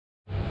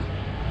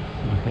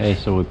Okay,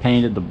 so we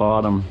painted the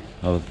bottom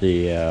of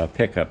the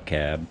pickup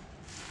cab,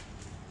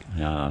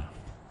 but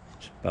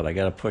I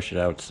got to push it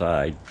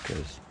outside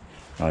because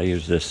I'll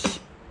use this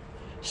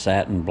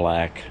satin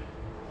black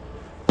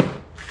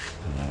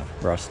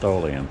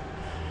Rust-Oleum.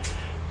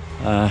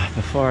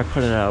 Before I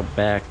put it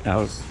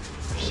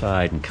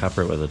outside and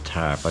cover it with a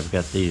tarp, I've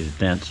got these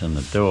dents in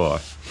the door,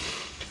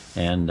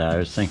 and I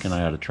was thinking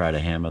I ought to try to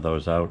hammer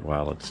those out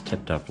while it's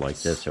tipped up like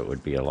this. It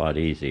would be a lot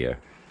easier.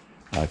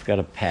 I've got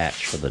a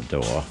patch for the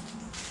door.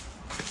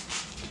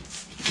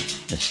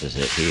 This is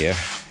it here.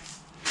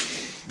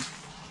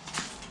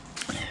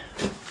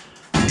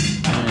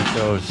 And it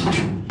goes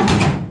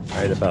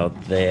right about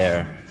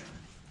there.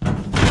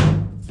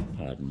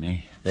 Pardon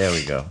me. There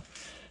we go.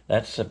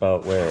 That's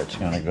about where it's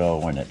going to go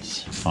when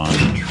it's on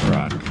the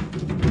truck.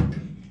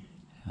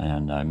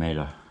 And I made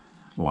a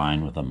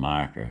line with a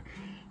marker.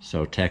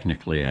 So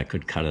technically I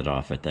could cut it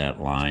off at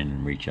that line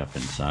and reach up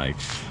inside.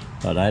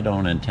 But I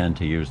don't intend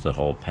to use the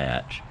whole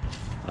patch.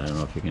 I don't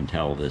know if you can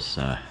tell this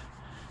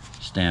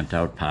stamped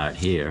out part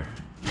here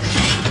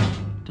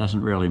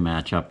doesn't really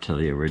match up to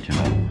the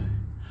original.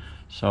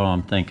 So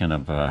I'm thinking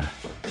of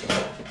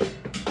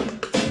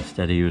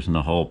instead of using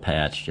the whole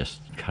patch, just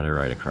cut it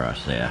right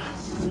across there.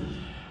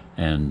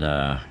 And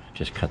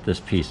just cut this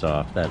piece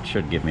off. That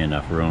should give me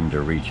enough room to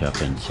reach up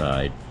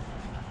inside.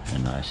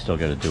 And I still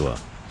got to do a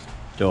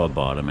door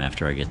bottom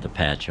after I get the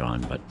patch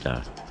on, but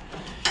the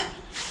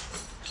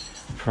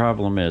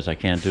problem is I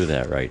can't do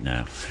that right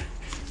now.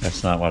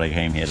 That's not what I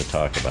came here to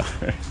talk about,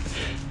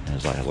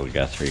 as like little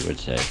Guthrie would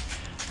say.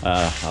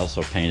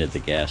 Also painted the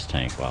gas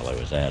tank while I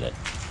was at it.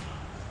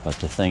 But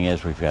the thing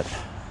is, we've got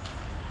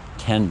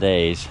 10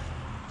 days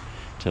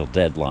till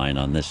deadline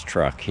on this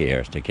truck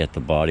here to get the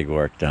body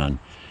work done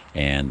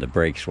and the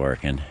brakes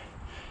working.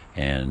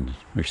 And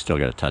we've still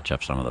got to touch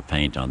up some of the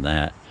paint on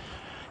that.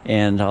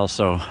 And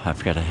also,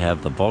 I've got to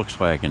have the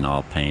Volkswagen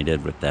all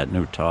painted with that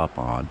new top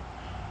on.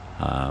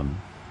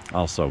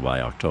 Also by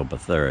October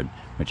 3rd,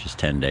 which is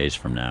 10 days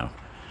from now.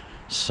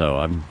 So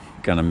I'm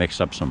going to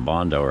mix up some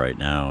Bondo right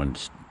now and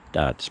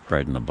start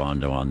spreading the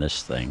Bondo on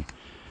this thing.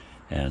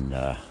 And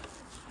when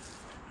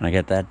I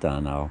get that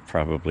done, I'll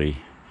probably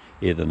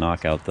either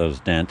knock out those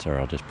dents or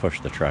I'll just push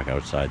the truck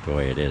outside the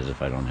way it is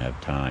if I don't have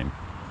time.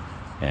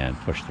 And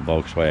push the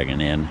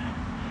Volkswagen in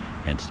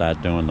and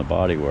start doing the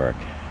body work.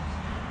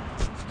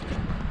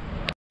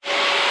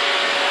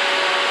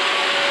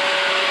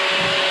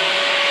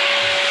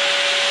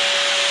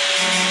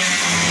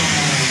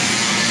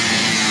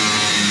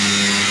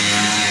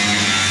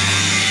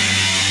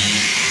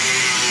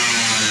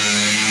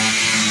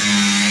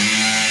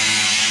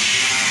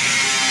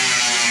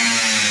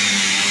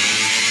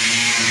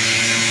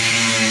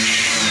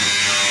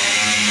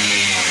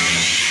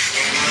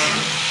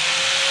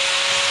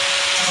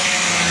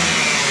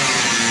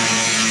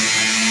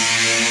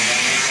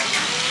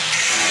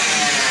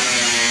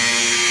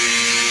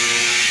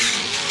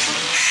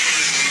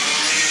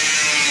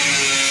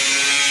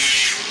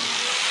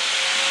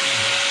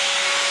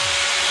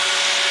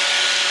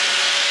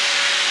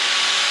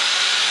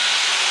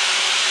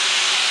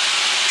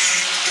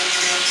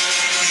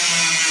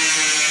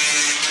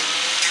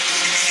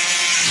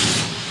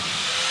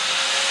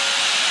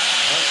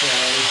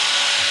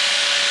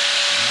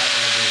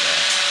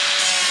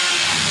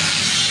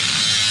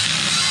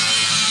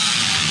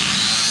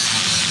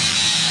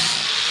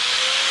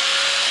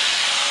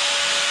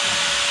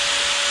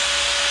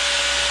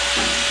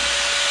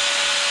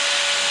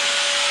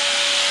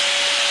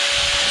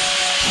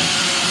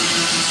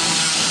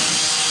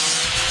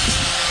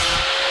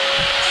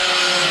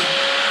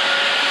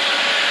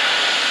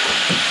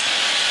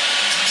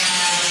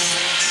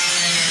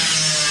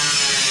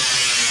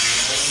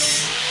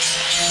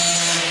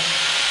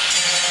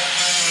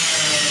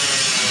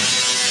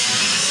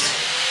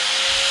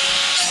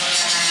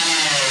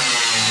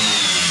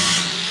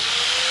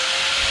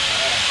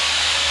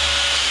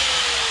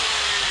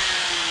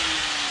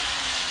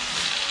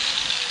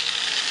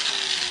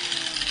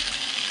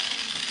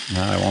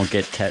 Now I won't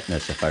get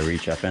tetanus if I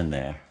reach up in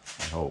there,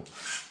 I hope.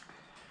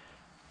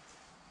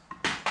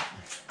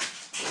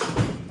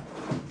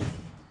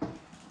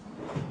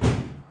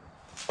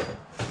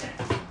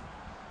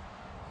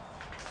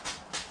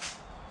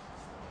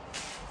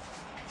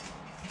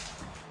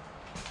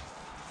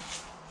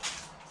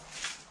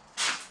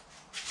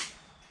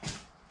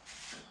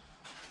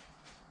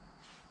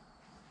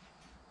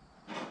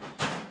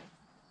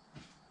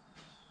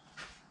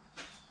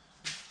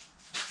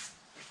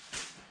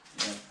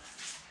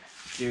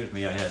 Excuse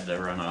me, I had to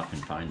run off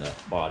and find a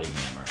body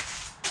hammer.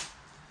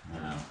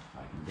 Now,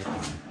 I can get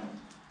my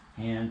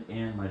hand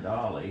and my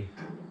dolly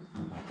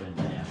up in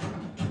there.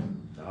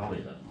 Dolly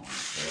doesn't want to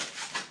fit.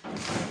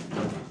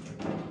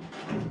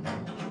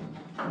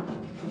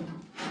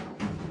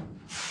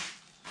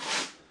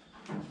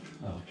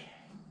 Okay.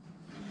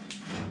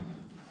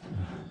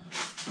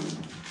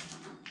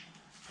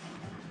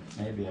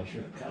 Maybe I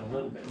should have cut a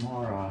little bit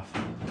more off.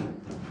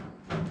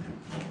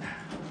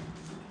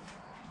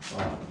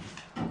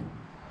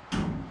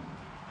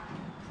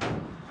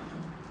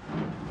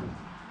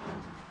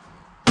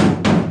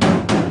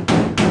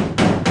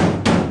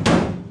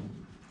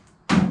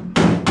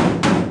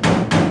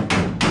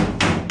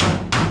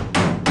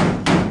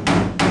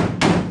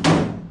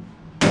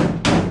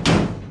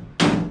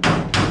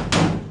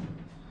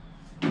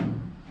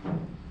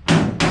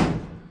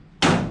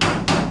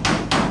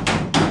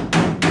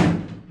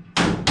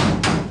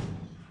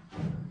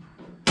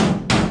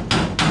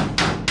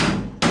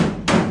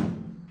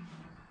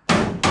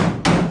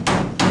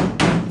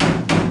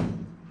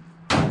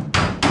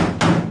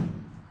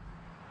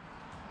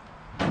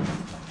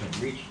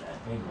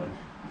 big one.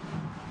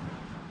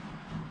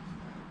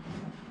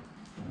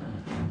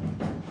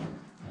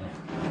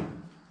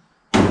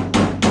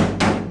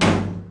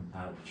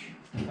 Ouch.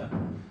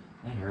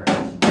 That hurts.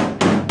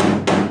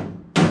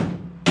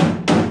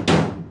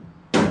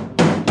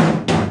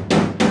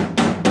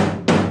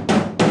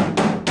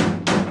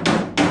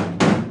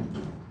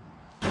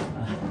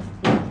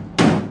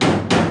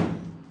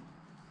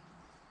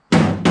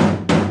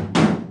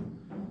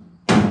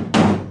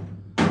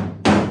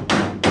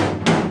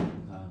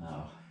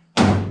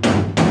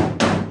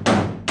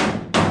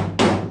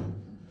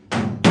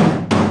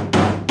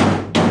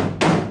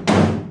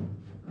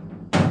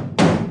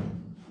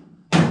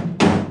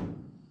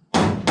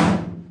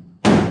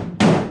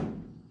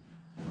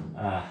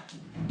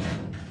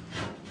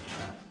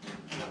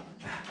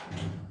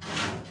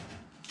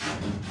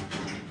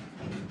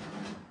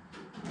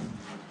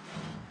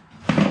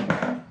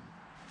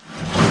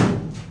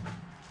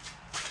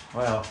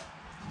 Well,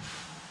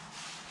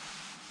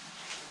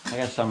 I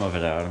got some of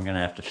it out. I'm gonna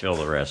have to fill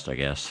the rest, I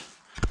guess.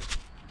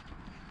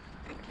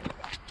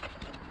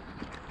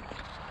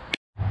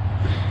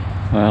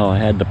 Well, I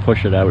had to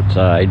push it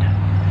outside.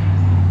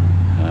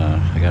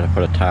 I gotta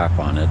put a tarp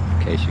on it in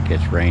case it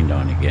gets rained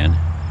on again.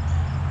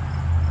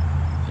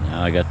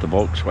 Now I got the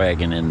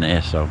Volkswagen in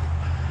there, so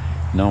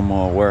no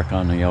more work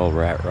on the old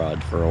rat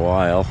rod for a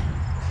while.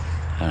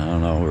 I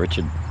don't know,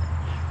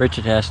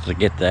 Richard has to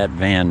get that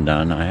van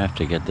done. I have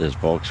to get this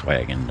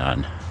Volkswagen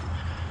done.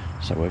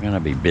 So we're gonna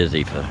be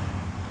busy for the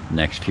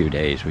next few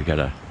days. We got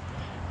a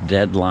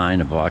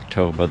deadline of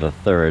October the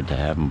 3rd to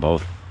have them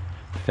both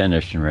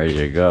finished and ready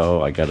to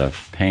go. I gotta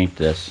paint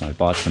this. I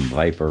bought some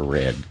Viper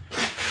red.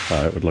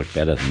 Thought it would look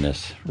better than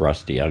this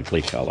rusty,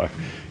 ugly color.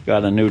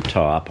 Got a new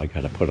top I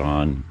gotta put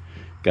on.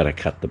 Gotta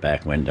cut the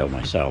back window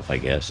myself, I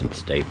guess, and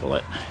staple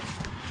it.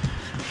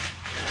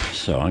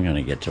 So I'm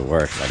gonna get to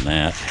work on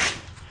that.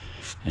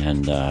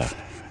 And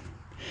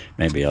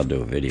maybe I'll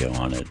do a video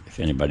on it if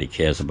anybody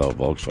cares about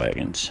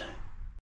Volkswagens.